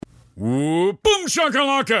Ooh, boom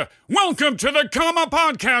shakalaka! Welcome to the Comma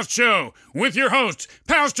Podcast Show with your hosts,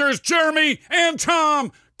 Pastors Jeromy and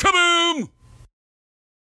Tom. Kaboom!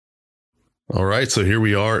 All right, so here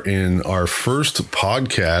we are in our first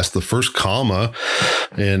podcast, the first Comma,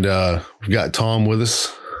 and we've got Tom with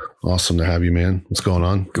us. Awesome to have you, man. What's going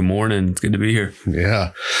on? Good morning. It's good to be here.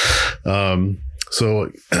 Yeah.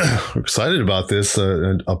 So we're excited about this,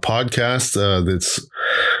 a podcast that's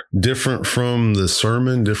different from the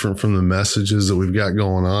sermon, different from the messages that we've got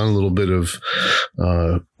going on, a little bit of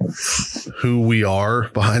who we are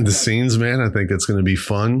behind the scenes, man. I think it's going to be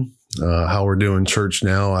fun. How we're doing church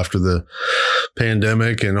now after the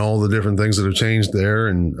pandemic and all the different things that have changed there.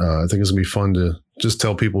 And I think it's gonna be fun to just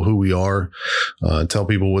tell people who we are, tell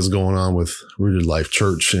people what's going on with Rooted Life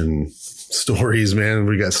Church and stories, man.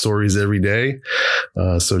 We got stories every day.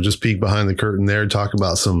 So just peek behind the curtain there, talk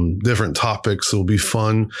about some different topics. It'll be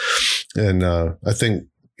fun. And I think,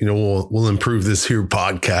 you know, we'll improve this here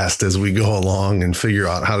podcast as we go along and figure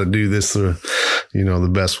out how to do this, the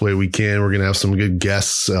best way we can. We're going to have some good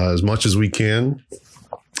guests as much as we can.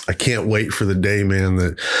 I can't wait for the day, man,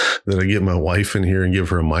 that I get my wife in here and give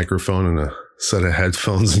her a microphone and a set of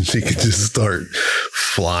headphones and she can just start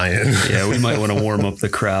flying. Yeah, we might want to warm up the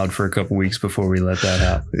crowd for a couple weeks before we let that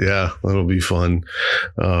happen. Yeah, that'll be fun.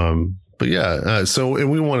 But yeah,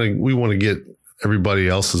 and we want to get everybody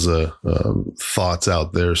else's thoughts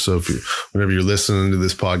out there. So whenever you're listening to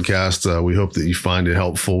this podcast, we hope that you find it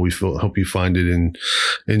helpful. We hope you find it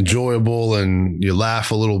enjoyable and you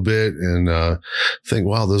laugh a little bit and think,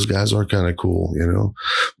 wow, those guys are kind of cool, you know.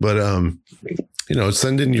 But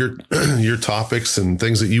send in your topics and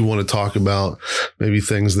things that you want to talk about, maybe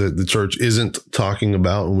things that the church isn't talking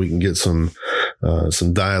about, and we can get some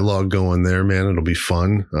dialogue going there, man. It'll be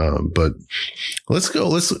fun. But let's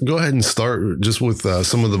go ahead and start just with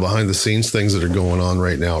some of the behind the scenes things that are going on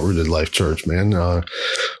right now at Rooted Life Church, man.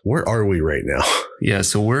 Where are we right now? Yeah.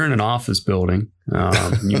 So we're in an office building.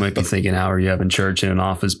 You might be thinking, how are you having church in an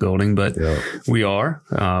office building? But yeah. We are.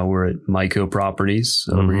 We're at Myco Properties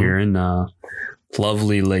over here in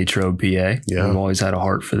lovely Latrobe, PA. Yeah. We've always had a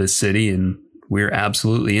heart for this city, and we're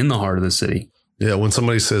absolutely in the heart of the city. Yeah. When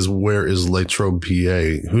somebody says, where is Latrobe,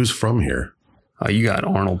 PA? Who's from here? You got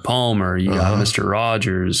Arnold Palmer. You got Mr.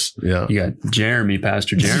 Rogers. Yeah. You got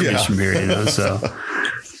Pastor Jeremy's from here, so.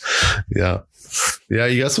 Yeah. Yeah.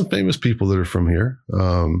 You got some famous people that are from here.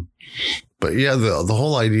 But yeah, the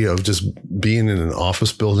whole idea of just being in an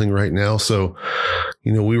office building right now. So,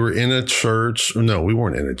 we were in a church. No, we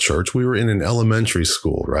weren't in a church. We were in an elementary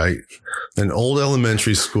school, right? An old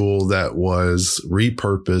elementary school that was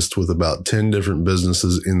repurposed with about 10 different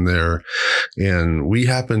businesses in there. And we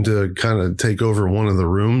happened to kind of take over one of the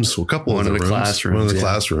rooms, a couple of the rooms, one of the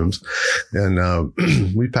classrooms.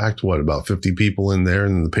 And we packed about 50 people in there,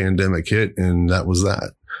 and the pandemic hit, and that was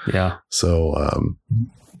that. Yeah. So,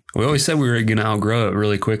 we always said we were going to outgrow it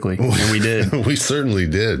really quickly, and we did. We certainly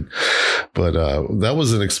did. But that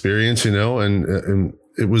was an experience, and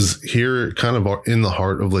it was here kind of in the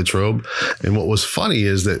heart of Latrobe. And what was funny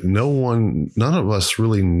is that none of us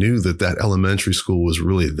really knew that elementary school was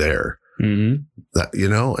really there. Mm-hmm. That,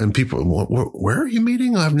 and people, where are you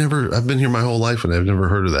meeting? I've been here my whole life and I've never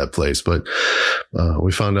heard of that place. But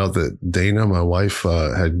we found out that Dana, my wife,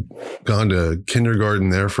 had gone to kindergarten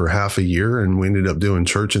there for half a year, and we ended up doing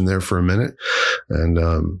church in there for a minute.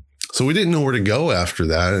 And so we didn't know where to go after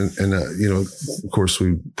that. And of course,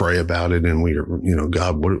 we pray about it, and we,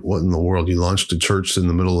 God, what in the world? You launched a church in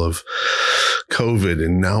the middle of COVID,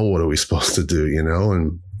 and now what are we supposed to do?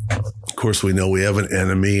 And of course, we know we have an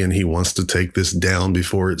enemy, and he wants to take this down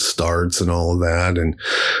before it starts and all of that. And,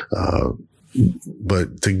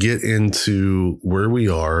 but to get into where we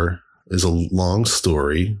are is a long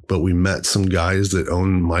story, but we met some guys that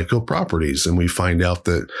own Myco Properties, and we find out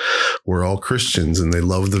that we're all Christians and they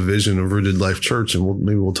love the vision of Rooted Life Church. And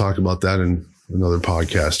maybe we'll talk about that in another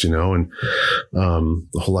podcast, and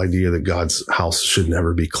the whole idea that God's house should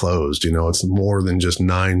never be closed. It's more than just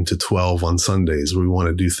 9 to 12 on Sundays. We want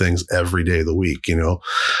to do things every day of the week,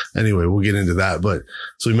 Anyway, we'll get into that. But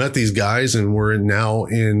so we met these guys, and we're now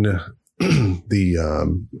in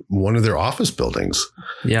the one of their office buildings.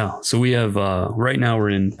 Yeah. So we have right now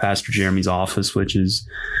we're in Pastor Jeremy's office, which is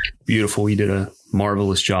beautiful. He did a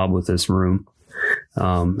marvelous job with this room.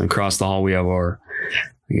 Across the hall we have where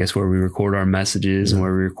we record our messages and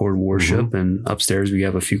where we record worship. Mm-hmm. And upstairs we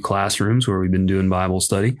have a few classrooms where we've been doing Bible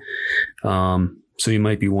study. So you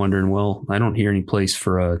might be wondering, well, I don't hear any place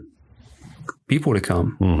for people to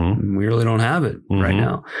come. Mm-hmm. We really don't have it right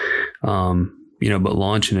now. But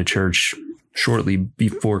launching a church shortly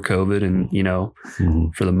before COVID and,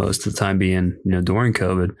 for the most of the time being, during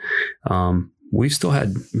COVID, we've still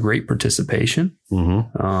had great participation,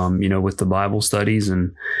 with the Bible studies,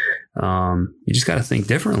 and you just got to think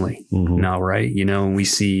differently now, right? We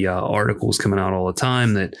see articles coming out all the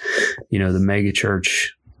time that, the mega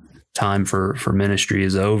church time for ministry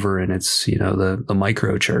is over, and it's, the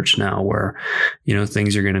micro church now where,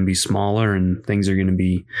 things are going to be smaller and things are going to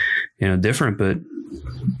be, different. But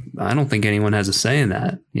I don't think anyone has a say in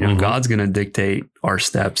that. God's going to dictate our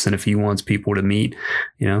steps. And if he wants people to meet,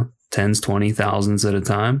 tens, 20 thousands at a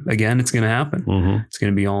time, again, it's going to happen. It's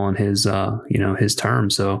going to be all on his, his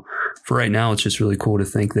terms. So for right now, it's just really cool to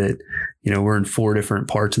think that, we're in 4 different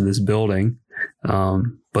parts of this building.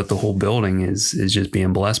 But the whole building is just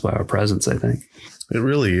being blessed by our presence, I think. It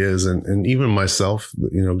really is. And even myself,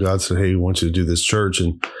 God said, hey, he wants you to do this church.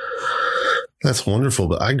 And that's wonderful.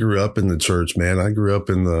 But I grew up in the church, man. I grew up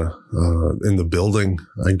in the building.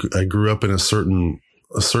 I grew up in a certain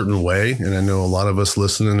way. And I know a lot of us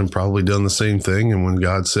listening and probably done the same thing. And when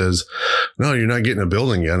God says, no, you're not getting a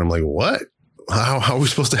building yet, I'm like, what? How are we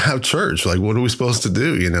supposed to have church? Like, what are we supposed to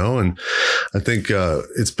do? And I think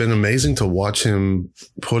it's been amazing to watch him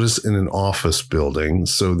put us in an office building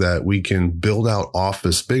so that we can build out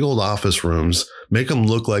big old office rooms, make them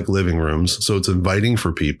look like living rooms. So it's inviting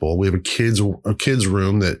for people. We have a kids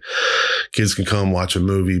room that kids can come watch a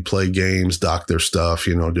movie, play games, dock their stuff,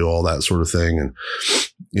 do all that sort of thing. And,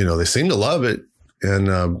 they seem to love it.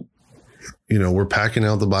 And, we're packing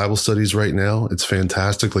out the Bible studies right now. It's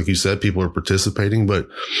fantastic. Like you said, people are participating, but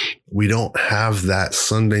we don't have that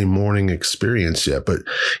Sunday morning experience yet. But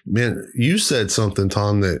man, you said something,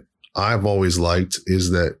 Tom, that I've always liked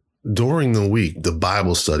is that during the week, the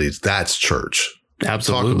Bible studies, that's church.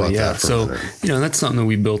 Absolutely. Talk about that for a minute. That's something that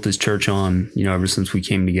we built this church on, ever since we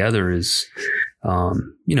came together is,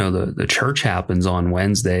 the church happens on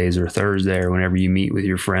Wednesdays or Thursday or whenever you meet with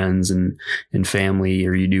your friends and family,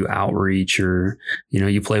 or you do outreach, or,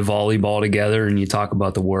 you play volleyball together and you talk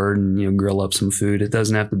about the word and, grill up some food. It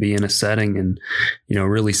doesn't have to be in a setting. And,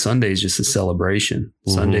 really Sunday is just a celebration.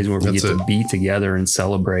 Sundays where we get to be together and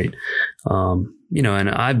celebrate. And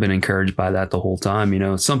I've been encouraged by that the whole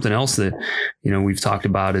time. Something else that, we've talked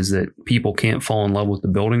about is that people can't fall in love with the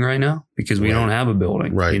building right now because we don't have a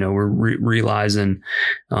building. Right. We're realizing,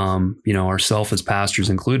 ourselves as pastors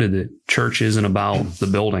included, that church isn't about the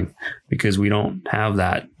building because we don't have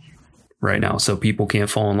that right now. So people can't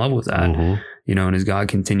fall in love with that, and as God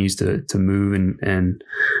continues to move and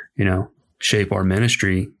shape our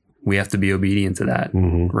ministry, we have to be obedient to that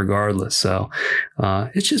regardless. So,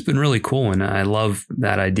 it's just been really cool. And I love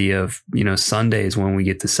that idea of, Sundays when we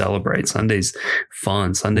get to celebrate. Sunday's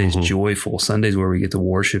fun. Sunday's joyful. Sunday's where we get to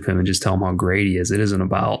worship him and just tell him how great he is. It isn't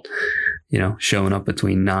about, showing up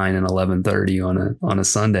between 9 and 11:30 on a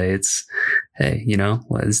Sunday. It's, hey,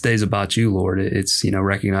 this day's about you, Lord. It's,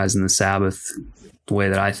 recognizing the Sabbath the way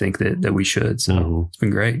that I think that we should. So it's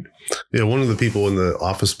been great. Yeah. One of the people in the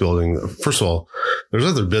office building, first of all, there's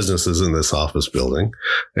other businesses in this office building,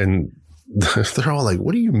 and they're all like,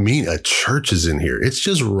 what do you mean a church is in here? It's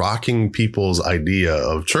just rocking people's idea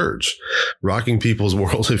of church, rocking people's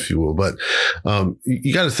world, if you will. But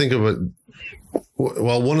you got to think of it.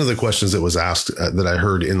 Well, one of the questions that was asked that I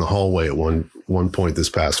heard in the hallway at one point this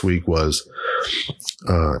past week was,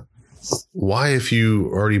 why, if you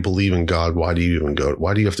already believe in God, why do you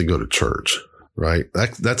have to go to church? Right.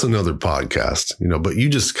 That's another podcast, but you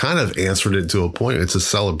just kind of answered it to a point. It's a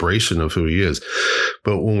celebration of who he is.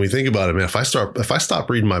 But when we think about it, man, if I stop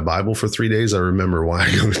reading my Bible for 3 days, I remember why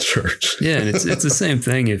I go to church. Yeah. And it's the same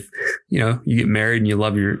thing. If, you get married and you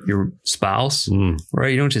love your spouse,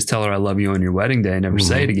 right? You don't just tell her I love you on your wedding day and never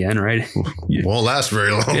say it again. Right. Won't last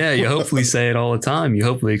very long. Yeah. You hopefully say it all the time. You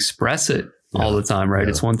hopefully express it all the time, right? Yeah.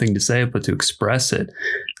 It's one thing to say it, but to express it,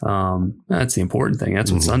 that's the important thing.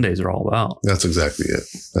 That's what Sundays are all about. That's exactly it.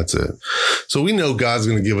 That's it. So we know God's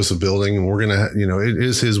going to give us a building, and we're going to, it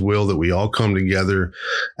is his will that we all come together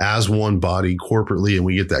as one body corporately, and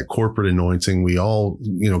we get that corporate anointing. We all,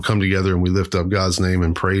 come together and we lift up God's name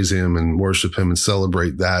and praise him and worship him and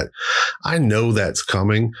celebrate that. I know that's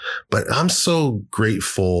coming, but I'm so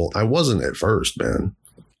grateful. I wasn't at first, man.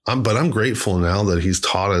 But I'm grateful now that he's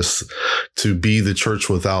taught us to be the church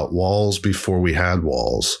without walls before we had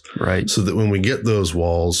walls. Right. So that when we get those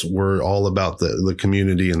walls, we're all about the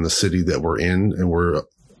community and the city that we're in, and we're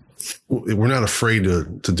we're not afraid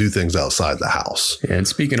to do things outside the house. Yeah, and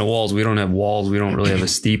speaking of walls, we don't have walls. We don't really have a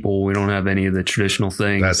steeple. We don't have any of the traditional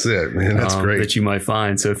things. That's it, man. That's great. That you might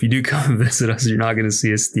find. So if you do come and visit us, you're not going to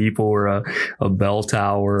see a steeple or a bell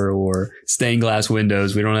tower or stained glass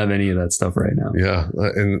windows. We don't have any of that stuff right now. Yeah.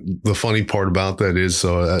 And the funny part about that is,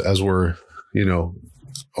 so as we're,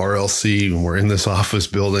 RLC, and we're in this office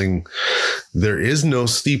building, there is no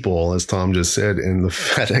steeple, as Tom just said, and the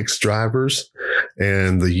FedEx drivers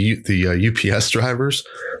and the UPS drivers,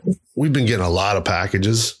 we've been getting a lot of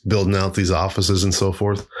packages building out these offices and so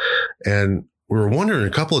forth. And we were wondering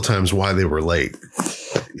a couple of times why they were late.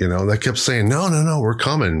 They kept saying, no, we're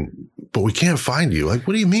coming, but we can't find you. Like,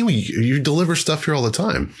 what do you mean? You deliver stuff here all the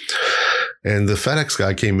time. And the FedEx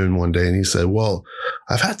guy came in one day and he said, well,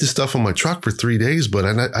 I've had this stuff on my truck for 3 days, but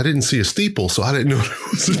I didn't see a steeple, so I didn't know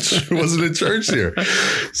it wasn't a church here.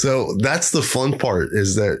 So that's the fun part,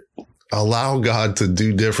 is that allow God to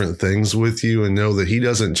do different things with you and know that he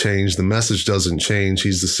doesn't change. The message doesn't change.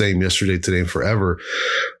 He's the same yesterday, today, and forever.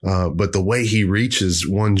 But the way he reaches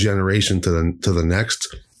one generation to the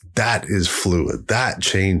next, that is fluid. That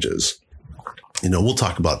changes. We'll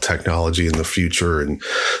talk about technology in the future and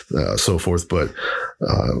so forth, but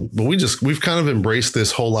we've kind of embraced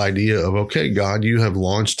this whole idea of, okay, God, you have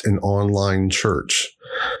launched an online church.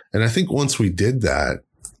 And I think once we did that,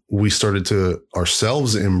 we started to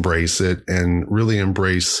ourselves embrace it and really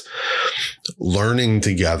embrace learning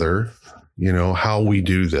together, how we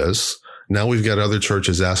do this. Now we've got other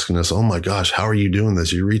churches asking us, oh my gosh, how are you doing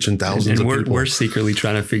this? You're reaching thousands of people. We're secretly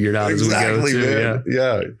trying to figure it out as we go too. Man.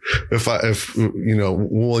 Yeah. If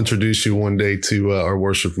we'll introduce you one day to our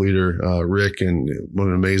worship leader, Rick, and what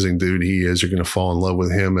an amazing dude he is. You're going to fall in love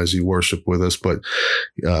with him as you worship with us. But,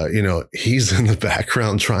 he's in the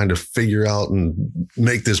background trying to figure out and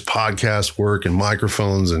make this podcast work, and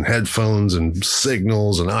microphones and headphones and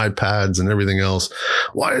signals and iPads and everything else.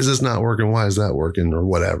 Why is this not working? Why is that working, or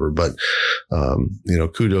whatever? But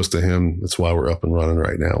kudos to him. That's why we're up and running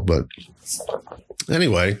right now. But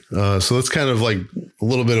anyway, so that's kind of like a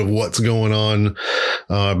little bit of what's going on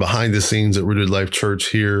behind the scenes at Rooted Life Church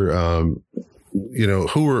here.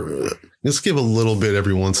 Let's give a little bit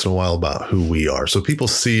every once in a while about who we are. So people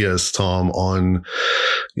see us, Tom, on,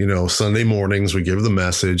 Sunday mornings, we give the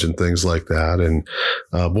message and things like that. And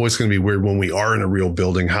boy, it's going to be weird when we are in a real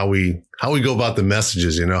building, how we go about the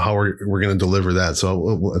messages, how we're going to deliver that.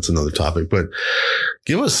 So that's another topic, but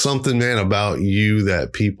give us something, man, about you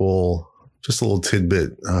that people, just a little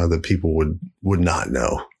tidbit that people would not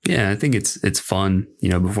know. Yeah, I think it's fun,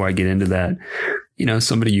 before I get into that,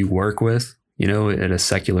 somebody you work with, at a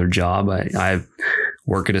secular job. I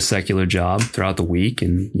work at a secular job throughout the week,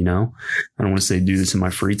 and, I don't want to say do this in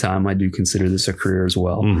my free time. I do consider this a career as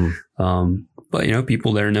well. Mm-hmm. But,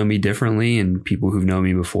 people there know me differently, and people who've known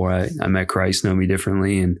me before I met Christ know me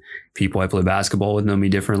differently, and people I play basketball with know me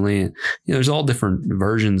differently. And, there's all different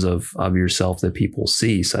versions of yourself that people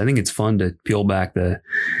see. So I think it's fun to peel back the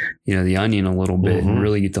onion a little bit, mm-hmm. and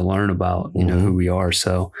really get to learn about, mm-hmm. who we are.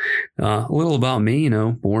 So a little about me,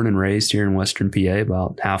 born and raised here in Western PA,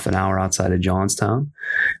 about half an hour outside of Johnstown.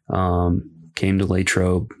 Came to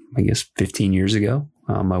Latrobe, I guess, 15 years ago.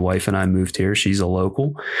 My wife and I moved here. She's a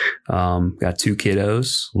local. Got 2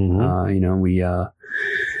 kiddos. Mm-hmm.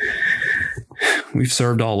 We've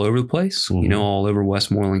served all over the place, mm-hmm. All over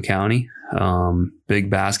Westmoreland County. Big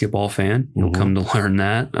basketball fan. You'll mm-hmm. come to learn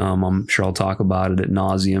that. I'm sure I'll talk about it ad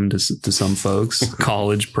nauseum to some folks.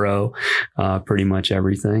 College, pro, pretty much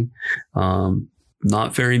everything.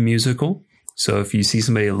 Not very musical. So if you see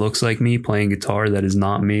somebody that looks like me playing guitar, that is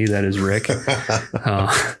not me. That is Rick.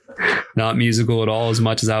 Not musical at all. As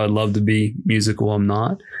much as I would love to be musical, I'm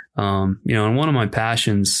not. And one of my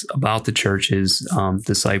passions about the church is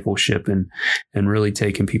discipleship and really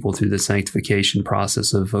taking people through the sanctification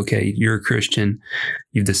process of, okay, you're a Christian,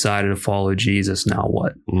 you've decided to follow Jesus. Now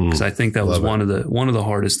what? Because I think that was one of the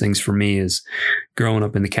hardest things for me is growing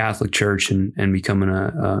up in the Catholic Church and becoming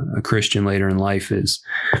a Christian later in life is,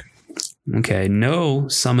 okay, know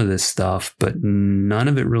some of this stuff, but none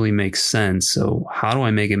of it really makes sense. So how do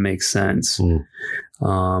I make it make sense?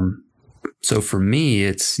 So for me,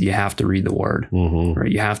 it's, you have to read the word, mm-hmm.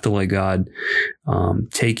 right? You have to let God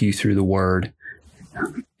take you through the word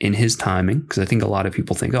in his timing. Because I think a lot of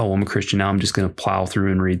people think, oh, well, I'm a Christian now, I'm just going to plow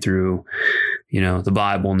through and read through, the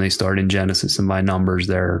Bible, and they start in Genesis, and by Numbers,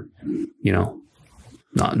 they're,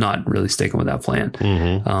 not really sticking with that plan.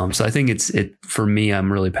 Mm-hmm. So I think for me,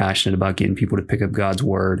 I'm really passionate about getting people to pick up God's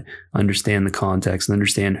word, understand the context, and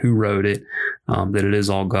understand who wrote it, that it is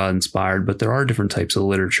all God inspired. But there are different types of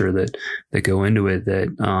literature that go into it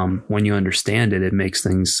that when you understand it, it makes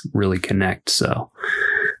things really connect. So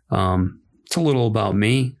It's a little about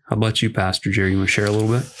me. How about you, Pastor Jerry? You want to share a little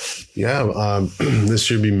bit? Yeah.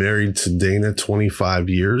 This year be married to Dana 25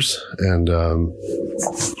 years. And,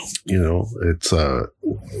 it's,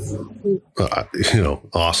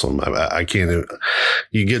 awesome. I can't,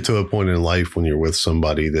 you get to a point in life when you're with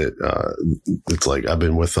somebody that, it's like, I've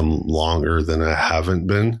been with them longer than I haven't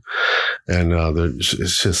been. And,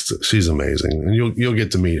 it's just, she's amazing, and you'll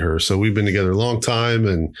get to meet her. So we've been together a long time,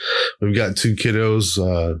 and we've got 2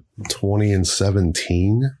 kiddos, 20 and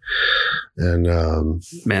 17. And,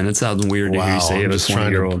 man, that sounds weird to hear you say it.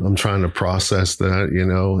 I'm trying to process that,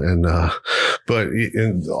 but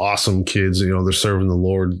awesome kids, they're serving the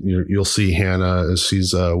Lord. You'll see Hannah as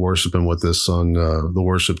she's, worshiping with us on, the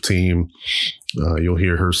worship team. You'll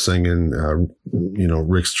hear her singing,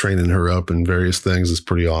 Rick's training her up in various things. It's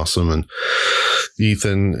pretty awesome. And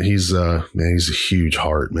Ethan, he's a huge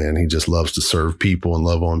heart, man. He just loves to serve people and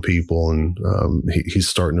love on people. And, he's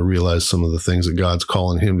starting to realize some of the things that God's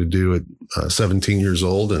calling him to do at 17 years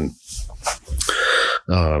old. And,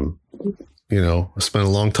 I spent a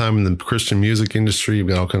long time in the Christian music industry. You've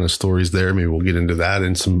got all kind of stories there. Maybe we'll get into that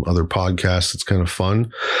in some other podcasts. It's kind of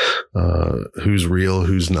fun. Who's real,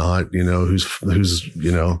 who's not,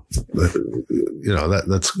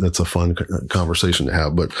 that's a fun conversation to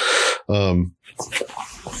have. But,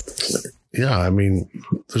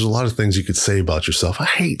 there's a lot of things you could say about yourself. I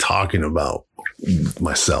hate talking about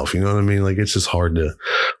myself. You know what I mean? Like, it's just hard to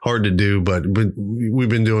do, but we've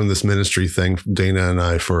been doing this ministry thing, Dana and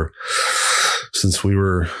I, since we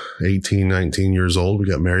were 18, 19 years old. We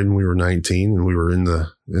got married when we were 19, and we were in the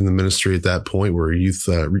ministry at that point. We're youth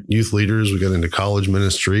leaders. We got into college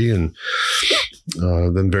ministry, and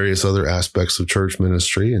then various other aspects of church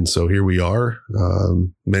ministry. And so here we are,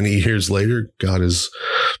 many years later. God has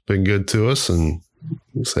been good to us, and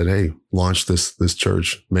said, "Hey, launch this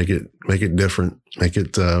church, make it different, make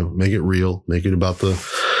it real, make it about the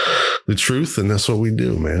truth." And that's what we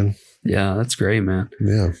do, man. Yeah, that's great, man.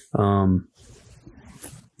 Yeah.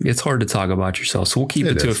 It's hard to talk about yourself, so we'll keep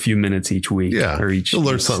it to a few minutes each week. Yeah, or you'll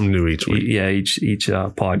learn something new each week. Yeah, each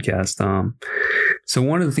podcast. So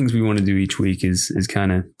one of the things we want to do each week is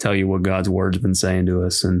kind of tell you what God's word's been saying to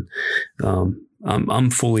us, and I'm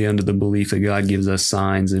fully under the belief that God gives us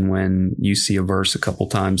signs, and when you see a verse a couple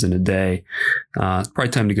times in a day, it's probably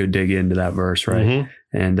time to go dig into that verse, right? Mm-hmm.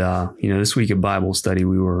 And, this week at Bible study,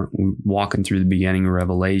 we were walking through the beginning of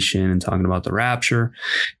Revelation and talking about the rapture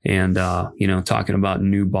and, talking about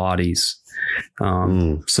new bodies.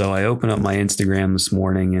 So I opened up my Instagram this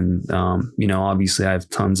morning, and, obviously I have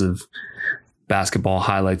tons of basketball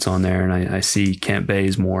highlights on there, and I see Kent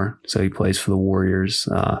Bazemore. So he plays for the Warriors.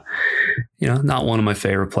 Not one of my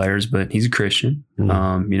favorite players, but he's a Christian. And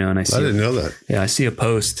I didn't know that. Yeah. I see a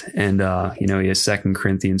post, and, he has 2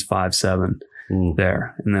 Corinthians 5:7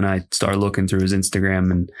 there. And then I start looking through his Instagram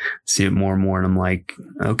and see it more and more. And I'm like,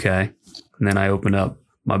 okay. And then I open up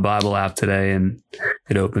my Bible app today, and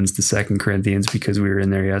it opens to 2 Corinthians because we were in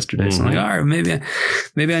there yesterday. So I'm like, all right,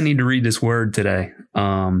 maybe I need to read this word today.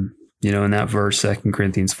 In that verse, 2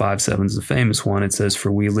 Corinthians 5:7 is a famous one. It says, "For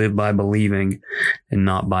we live by believing and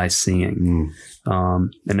not by seeing."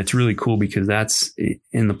 And it's really cool because that's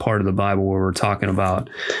in the part of the Bible where we're talking about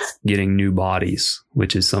getting new bodies,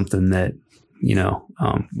 which is something that,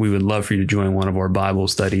 we would love for you to join one of our Bible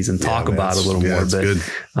studies and talk about a little more. But, good.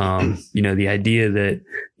 The idea that,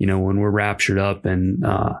 when we're raptured up and,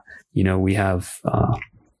 we have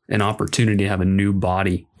an opportunity to have a new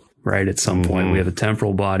body, right? At some point we have a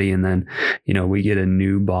temporal body, and then, we get a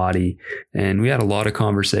new body, and we had a lot of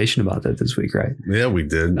conversation about that this week, right? Yeah, we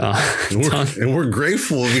did. And we're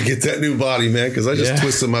grateful we get that new body, man. Cause I just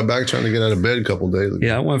twisted my back trying to get out of bed a couple of days ago.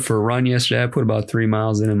 Yeah. I went for a run yesterday. I put about 3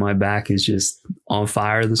 miles in, and my back is just on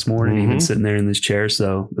fire this morning, even sitting there in this chair.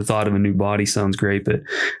 So the thought of a new body sounds great, but,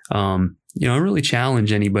 I really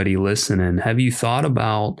challenge anybody listening. Have you thought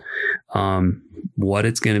about, what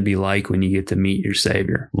it's going to be like when you get to meet your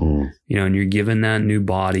Savior, and you're given that new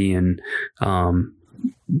body. And,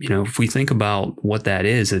 if we think about what that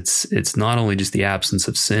is, it's not only just the absence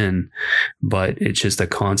of sin, but it's just a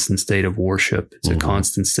constant state of worship. It's a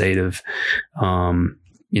constant state of,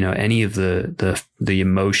 any of the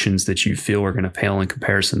emotions that you feel are going to pale in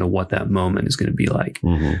comparison to what that moment is going to be like.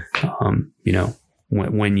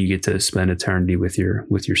 When you get to spend eternity with your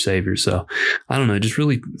Savior. So I don't know, just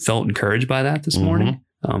really felt encouraged by that this morning.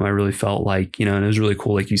 I really felt like, and it was really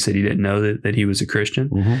cool. Like you said, he didn't know that he was a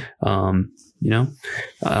Christian. I'm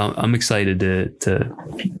excited to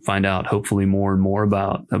find out hopefully more and more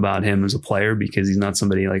about him as a player, because he's not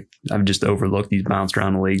somebody like I've just overlooked. He's bounced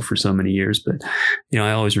around the league for so many years, but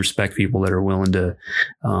I always respect people that are willing to,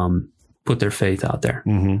 put their faith out there,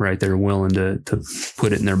 right? They're willing to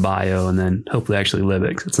put it in their bio and then hopefully actually live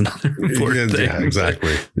it. 'Cause it's another important thing. Yeah,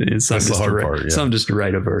 exactly. It's that's the hard part. Yeah. Some just to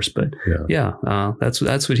write a verse, but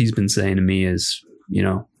that's what he's been saying to me is,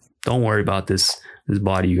 don't worry about this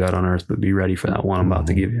body you got on earth, but be ready for that one I'm about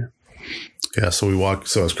to give you. Yeah. So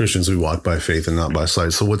as Christians, we walk by faith and not by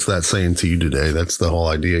sight. So what's that saying to you today? That's the whole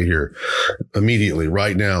idea here. Immediately,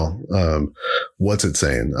 right now, what's it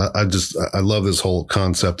saying? I love this whole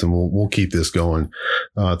concept, and we'll keep this going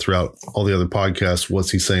throughout all the other podcasts.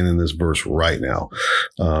 What's he saying in this verse right now?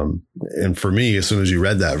 And for me, as soon as you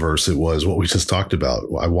read that verse, it was what we just talked about.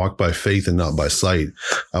 I walk by faith and not by sight.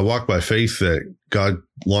 I walk by faith that God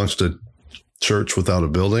launched a church without a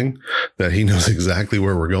building, that he knows exactly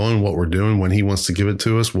where we're going, what we're doing, when he wants to give it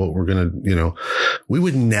to us, what we're going to, we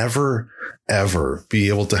would never, ever be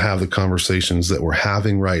able to have the conversations that we're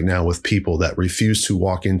having right now with people that refuse to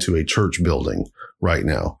walk into a church building right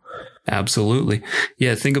now. Absolutely.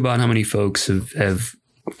 Yeah. Think about how many folks have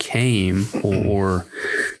came or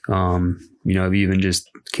have even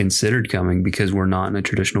just considered coming because we're not in a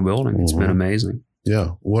traditional building. It's been amazing. Yeah.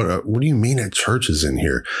 What do you mean a church is in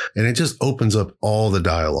here? And it just opens up all the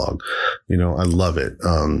dialogue. I love it.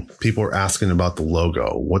 People are asking about the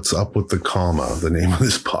logo. What's up with the comma, the name of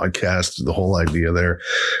this podcast, the whole idea there,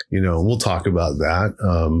 we'll talk about that.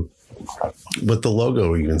 But the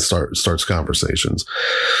logo even starts conversations.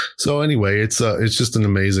 So anyway, it's just an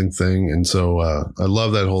amazing thing. And so, I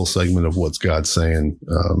love that whole segment of what's God saying.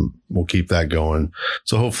 We'll keep that going.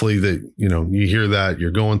 So hopefully that, you hear that you're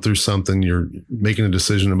going through something, you're making a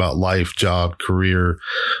decision about life, job, career,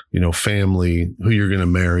 family, who you're going to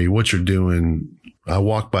marry, what you're doing. I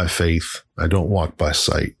walk by faith. I don't walk by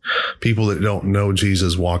sight. People that don't know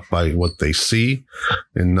Jesus walk by what they see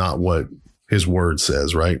and not what his word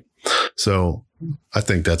says, right? So I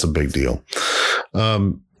think that's a big deal.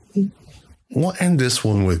 We'll end this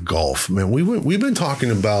one with golf, man. We've been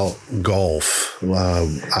talking about golf.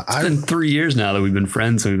 It's been 3 years now that we've been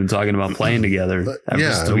friends, and we've been talking about playing together.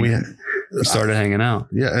 We started hanging out.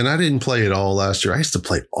 Yeah. And I didn't play at all last year. I used to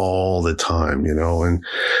play all the time, and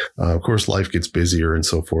of course life gets busier and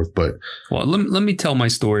so forth, but. Well, let me tell my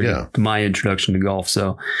story, my introduction to golf.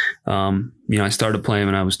 So, I started playing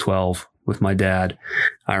when I was 12 with my dad.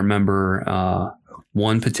 I remember,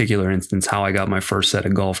 one particular instance, how I got my first set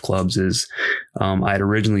of golf clubs is, I had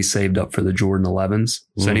originally saved up for the Jordan 11s.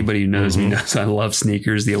 So anybody who knows me knows I love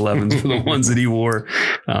sneakers. The 11s were the ones that he wore,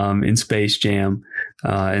 in Space Jam.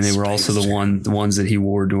 And they were also the ones that he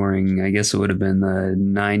wore during, I guess it would have been the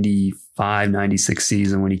 95, 96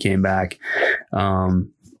 season when he came back.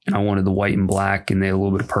 And I wanted the white and black, and they had a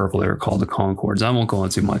little bit of purple. They were called the Concords. I won't go on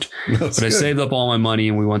too much, but I saved up all my money,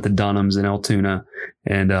 and we went to Dunham's in Altoona,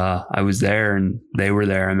 and I was there and they were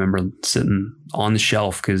there. I remember sitting on the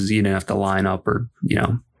shelf because you didn't have to line up or,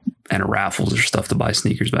 enter raffles or stuff to buy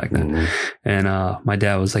sneakers back then. And my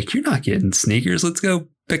dad was like, "You're not getting sneakers. Let's go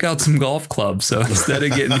pick out some golf clubs." So instead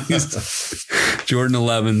of getting these Jordan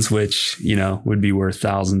 11s, which, would be worth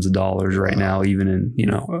thousands of dollars right now, even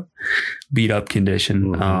in, beat up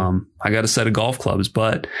condition, I got a set of golf clubs,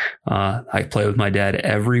 but I play with my dad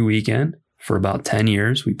every weekend for about 10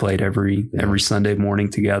 years. We played every Sunday morning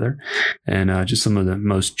together, and just some of the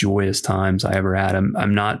most joyous times I ever had.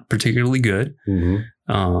 I'm not particularly good.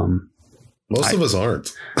 Most of us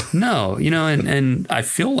aren't. No, and I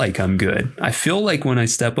feel like I'm good. I feel like when I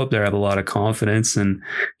step up there, I have a lot of confidence, and,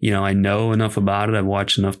 I know enough about it. I've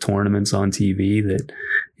watched enough tournaments on TV that,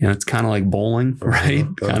 it's kind of like bowling, right?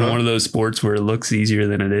 Kind of one of those sports where it looks easier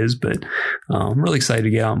than it is, but I'm really excited to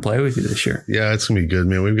get out and play with you this year. Yeah, it's going to be good,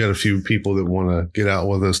 man. We've got a few people that want to get out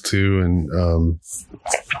with us too. And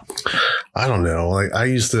I don't know, like I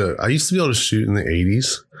used to be able to shoot in the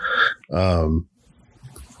 80s.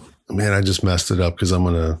 Man, I just messed it up because I'm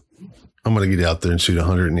gonna get out there and shoot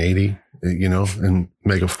 180, and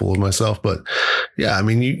make a fool of myself. But yeah, I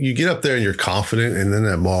mean, you get up there and you're confident, and then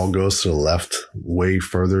that ball goes to the left way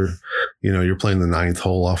further. You're playing the 9th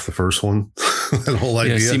hole off the first one. That whole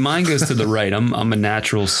idea. Yeah, see, mine goes to the right. I'm a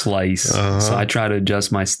natural slice, so I try to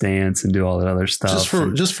adjust my stance and do all that other stuff.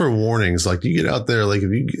 Just for warnings, like you get out there, like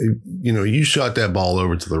if you shot that ball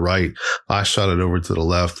over to the right, I shot it over to the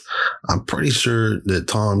left. I'm pretty sure that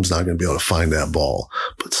Tom's not going to be able to find that ball,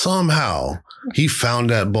 but somehow he found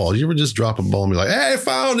that ball. You ever just drop a ball and be like, "Hey, I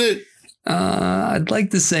found it"? I'd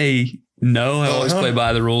like to say no. I always play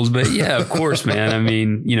by the rules, but yeah, of course, man. I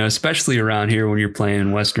mean, especially around here when you're playing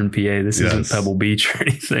in Western PA, this isn't Pebble Beach or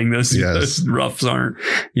anything. Those roughs aren't,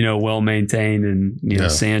 well maintained,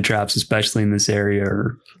 and sand traps, especially in this area,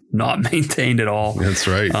 are not maintained at all. That's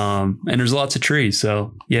right. And there's lots of trees.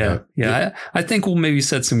 So yeah. I think we'll maybe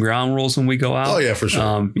set some ground rules when we go out. Oh yeah, for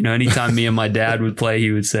sure. Anytime me and my dad would play,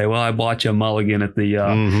 he would say, well, I bought you a mulligan at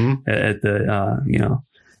the,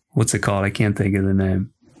 what's it called? I can't think of the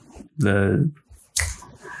name.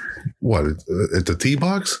 What, at the tee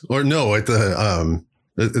box? Or no, at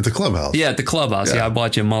the clubhouse. Yeah, at the clubhouse. Yeah, I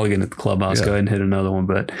bought you a mulligan at the clubhouse. Go ahead and hit another one.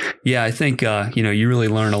 But yeah, I think, you really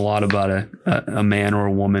learn a lot about a man or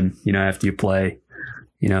a woman, after you play,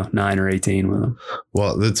 9 or 18 with them.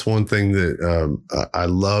 Well, that's one thing that I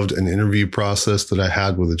loved an interview process that I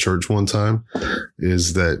had with a church one time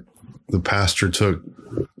is that the pastor took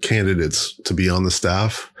candidates to be on the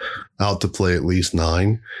staff out to play at least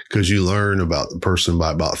 9 because you learn about the person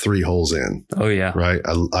by about 3 holes in. Oh yeah. Right.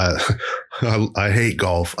 I hate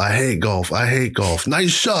golf. I hate golf. I hate golf. Nice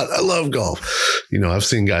shot. I love golf. I've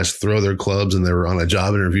seen guys throw their clubs and they were on a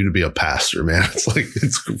job interview to be a pastor, man.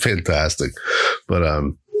 It's fantastic. But,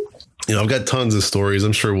 I've got tons of stories.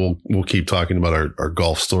 I'm sure we'll keep talking about our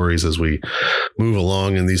golf stories as we move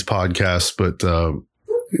along in these podcasts. But,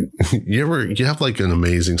 you have like an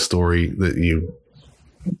amazing story that you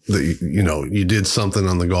did something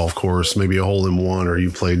on the golf course, maybe a hole in one, or you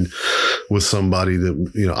played with somebody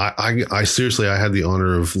that, I seriously, I had the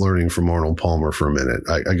honor of learning from Arnold Palmer for a minute.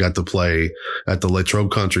 I got to play at the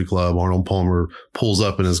Latrobe Country Club. Arnold Palmer pulls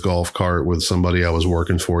up in his golf cart with somebody I was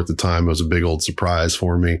working for at the time. It was a big old surprise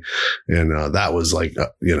for me. And, that was like,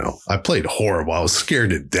 I played horrible. I was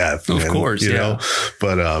scared to death. Of course. You know,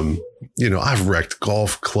 but, I've wrecked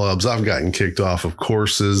golf clubs. I've gotten kicked off of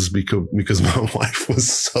courses because my wife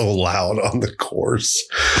was so loud on the course.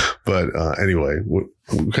 But anyway, what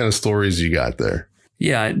kind of stories you got there?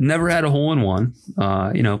 Yeah, I never had a hole in one.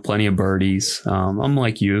 Plenty of birdies. I'm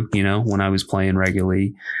like you. When I was playing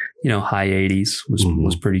regularly, high 80s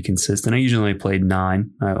was pretty consistent. I usually only played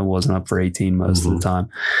 9. I wasn't up for 18 most of the time.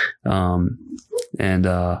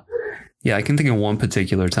 Yeah, I can think of one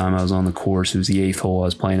particular time I was on the course. It was the 8th hole. I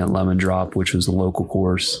was playing at Lemon Drop, which was the local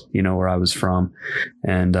course, where I was from.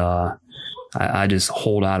 And I just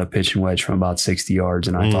holed out a pitching wedge from about 60 yards,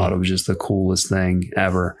 and I thought it was just the coolest thing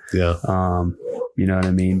ever. Yeah. You know what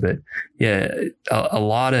I mean? But yeah, a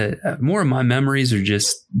lot of more of my memories are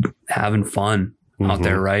just having fun out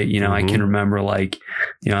there, right? I can remember I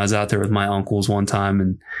was out there with my uncles one time,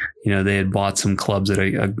 and they had bought some clubs at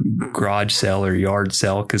a garage sale or yard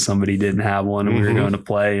sale because somebody didn't have one, and we were going to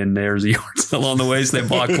play, and there was a yard sale on the way, so they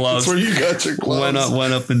bought clubs. That's where you got your clubs.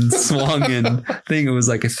 Went up and swung, and I think it was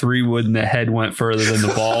like a 3-wood, and the head went further than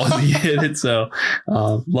the ball, and he hit it. So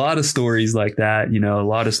a lot of stories like that. A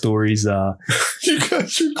lot of stories. You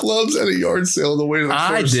got your clubs at a yard sale on the way to the course.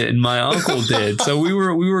 I didn't. My uncle did. So we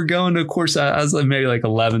were going to, of course, I was maybe like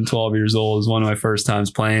 11, 12 years old. It was one of my first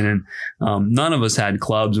times playing, and none of us had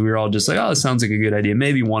clubs. We were all just like, oh, it sounds like a good idea.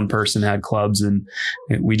 Maybe one person had clubs, and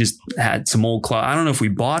we just had some old clubs. I don't know if we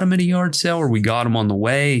bought them at a yard sale or we got them on the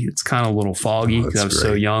way. It's kind of a little foggy because I was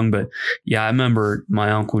so young. But yeah, I remember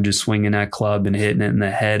my uncle just swinging that club and hitting it in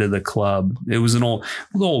the head of the club. It was an old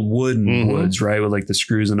wooden woods, right, with like the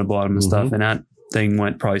screws in the bottom and stuff. And that thing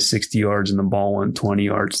went probably 60 yards and the ball went 20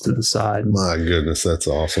 yards to the side. My goodness, that's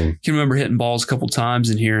awesome. I can remember hitting balls a couple times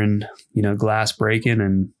and hearing, glass breaking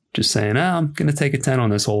and just saying, I'm going to take a 10 on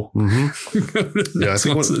this hole. Yeah, I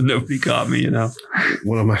think nobody caught me,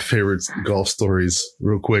 One of my favorite golf stories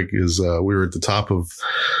real quick is we were at the top of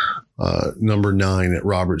number 9 at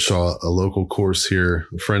Robert Shaw, a local course here.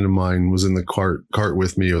 A friend of mine was in the cart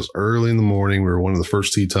with me. It was early in the morning. We were one of the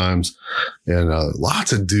first tee times, and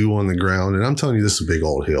lots of dew on the ground. And I'm telling you, this is a big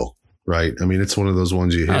old hill, right? I mean, it's one of those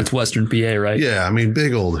ones you hit. It's Western PA, right? Yeah, I mean,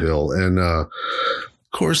 big old hill. And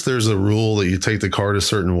of course, there's a rule that you take the cart a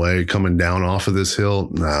certain way coming down off of this hill.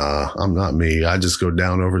 Nah, I'm not me. I just go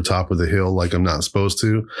down over top of the hill like I'm not supposed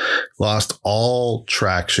to. Lost all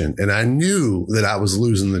traction. And I knew that I was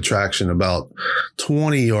losing the traction about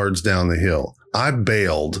 20 yards down the hill. I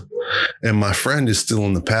bailed, and my friend is still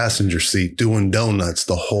in the passenger seat doing donuts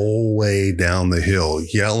the whole way down the hill,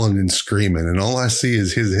 yelling and screaming. And all I see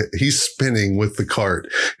is he's spinning with the cart.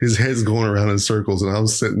 His head's going around in circles. And I'm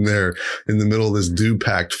sitting there in the middle of this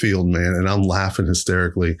dew-packed field, man, and I'm laughing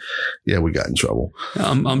hysterically. Yeah, we got in trouble.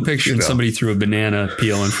 I'm picturing somebody threw a banana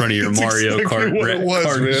peel in front of your Mario Kart.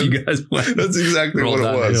 Man. You guys went. That's exactly what it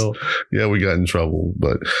was. Yeah, we got in trouble,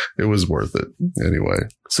 but it was worth it anyway.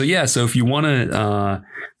 So if you want to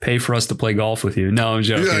pay for us to play golf with you. No, I'm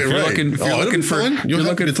joking. Yeah, If you're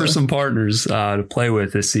looking for some partners to play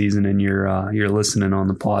with this season, and you're listening on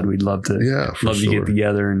the pod, we'd love to to get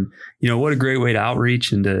together. And what a great way to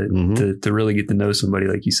outreach and to really get to know somebody,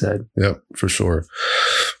 like you said. Yep, for sure.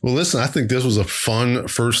 Well, listen, I think this was a fun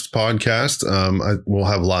first podcast. We'll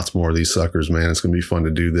have lots more of these suckers, man. It's going to be fun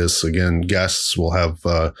to do this again. Guests, we'll have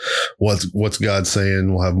what's God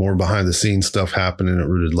saying. We'll have more behind the scenes stuff happening at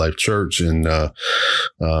Rooted Life Church, and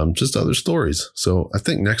just other stories. So I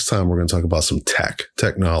think next time we're going to talk about some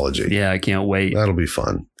technology. Yeah, I can't wait. That'll be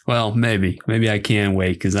fun. Well, maybe I can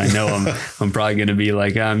wait, because I know I'm probably going to be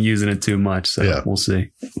like, I'm using it too much. So we'll see.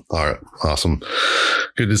 All right. Awesome.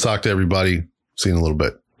 Good to talk to everybody. See you in a little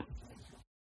bit.